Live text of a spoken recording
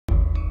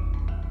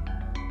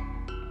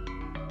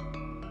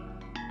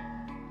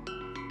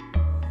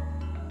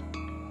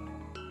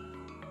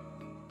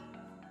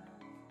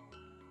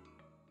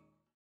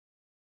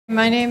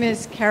My name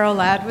is Carol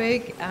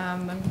Ladwig.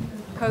 I'm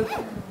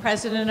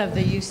co-president of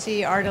the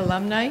UC Art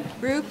Alumni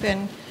Group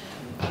and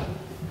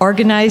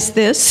organized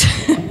this.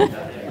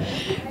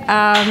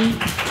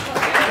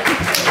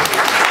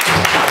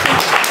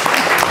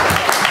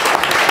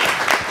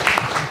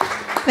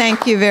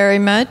 Thank you very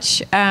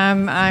much.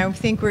 I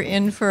think we're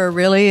in for a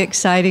really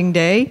exciting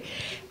day.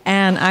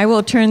 And I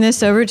will turn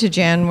this over to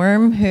Jan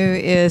Wurm, who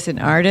is an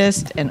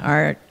artist, an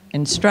art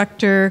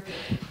instructor,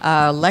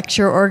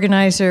 lecture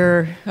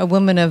organizer, a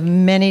woman of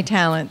many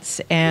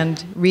talents,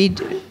 and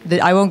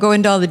I won't go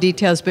into all the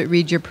details, but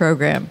read your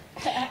program.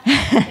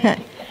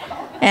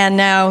 And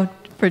now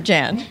for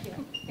Jan.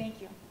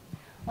 Thank you.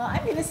 Well,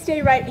 I'm going to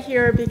stay right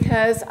here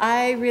because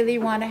I really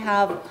want to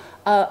have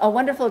a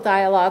wonderful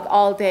dialogue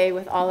all day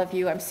with all of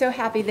you. I'm so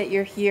happy that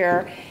you're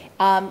here.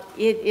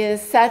 It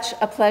is such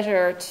a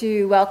pleasure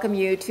to welcome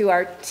you to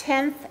our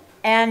 10th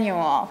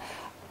annual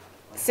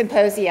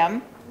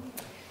Symposium.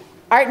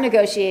 Art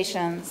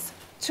negotiations,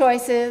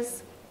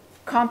 choices,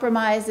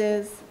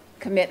 compromises,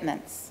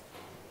 commitments.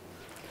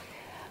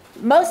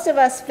 Most of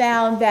us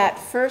found that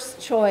first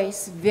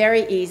choice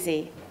very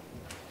easy.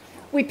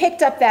 We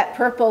picked up that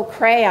purple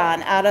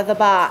crayon out of the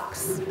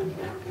box.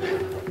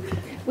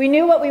 We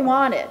knew what we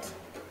wanted.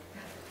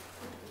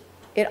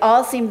 It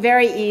all seemed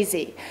very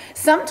easy.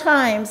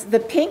 Sometimes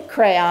the pink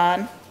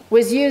crayon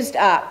was used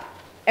up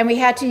and we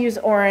had to use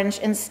orange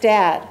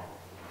instead.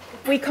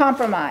 We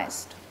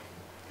compromised.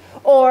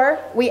 Or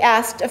we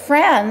asked a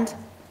friend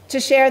to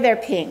share their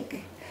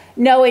pink,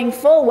 knowing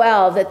full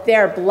well that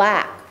their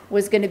black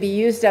was going to be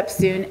used up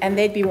soon and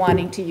they'd be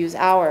wanting to use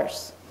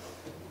ours.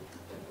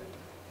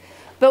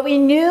 But we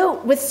knew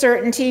with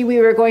certainty we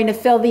were going to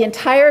fill the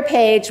entire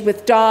page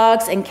with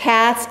dogs and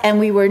cats, and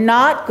we were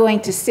not going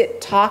to sit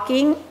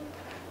talking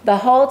the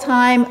whole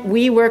time.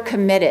 We were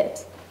committed.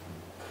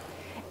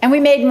 And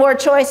we made more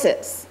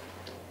choices.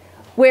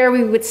 Where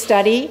we would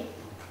study,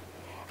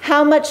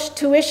 how much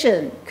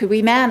tuition could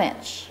we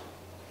manage?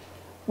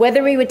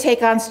 Whether we would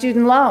take on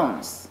student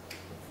loans?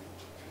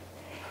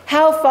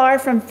 How far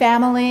from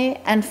family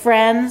and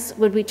friends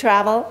would we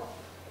travel?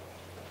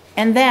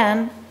 And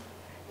then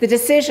the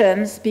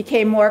decisions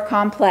became more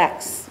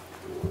complex.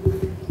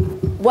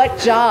 What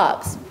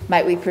jobs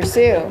might we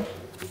pursue?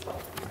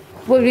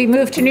 Would we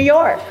move to New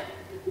York?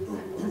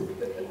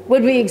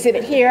 Would we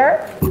exhibit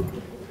here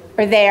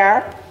or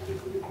there?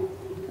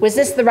 Was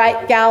this the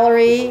right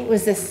gallery?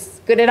 Was this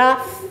good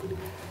enough?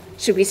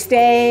 Should we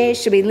stay?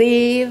 Should we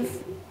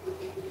leave?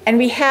 And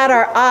we had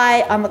our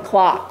eye on the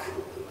clock.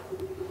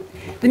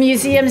 The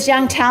museum's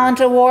Young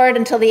Talent Award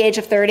until the age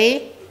of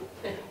 30,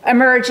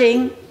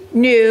 emerging,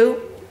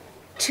 new,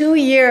 2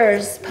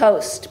 years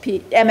post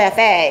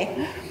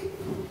MFA.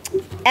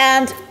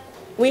 And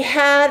we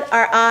had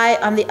our eye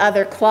on the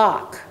other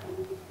clock.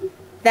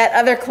 That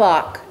other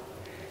clock.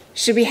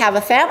 Should we have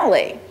a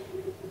family?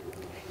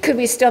 Could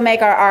we still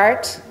make our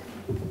art?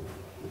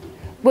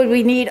 Would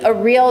we need a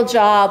real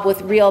job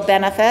with real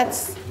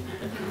benefits?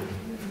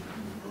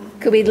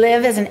 Could we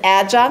live as an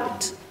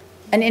adjunct,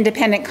 an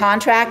independent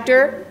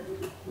contractor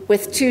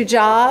with 2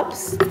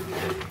 jobs?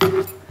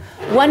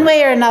 One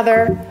way or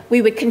another,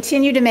 we would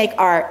continue to make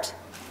art,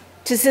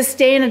 to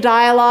sustain a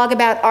dialogue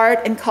about art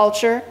and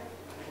culture,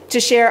 to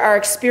share our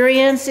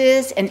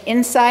experiences and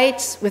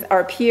insights with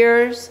our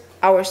peers,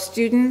 our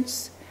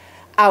students,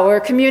 our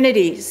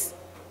communities.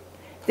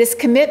 This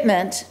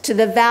commitment to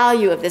the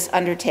value of this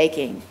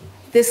undertaking,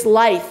 this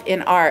life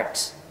in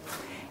art,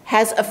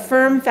 has a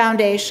firm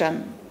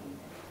foundation.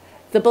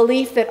 The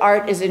belief that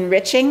art is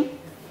enriching,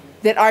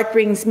 that art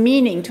brings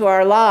meaning to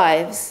our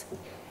lives,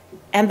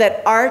 and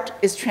that art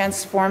is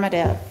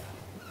transformative.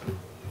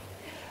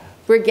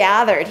 We're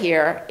gathered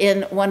here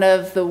in one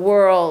of the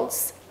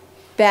world's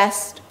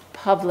best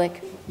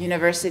public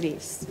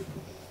universities.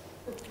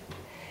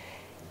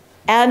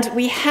 And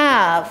we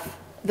have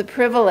the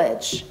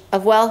privilege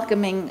of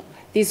welcoming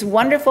these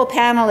wonderful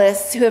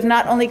panelists who have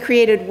not only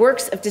created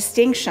works of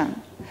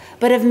distinction,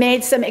 but have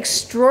made some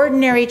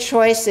extraordinary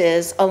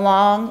choices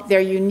along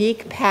their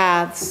unique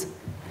paths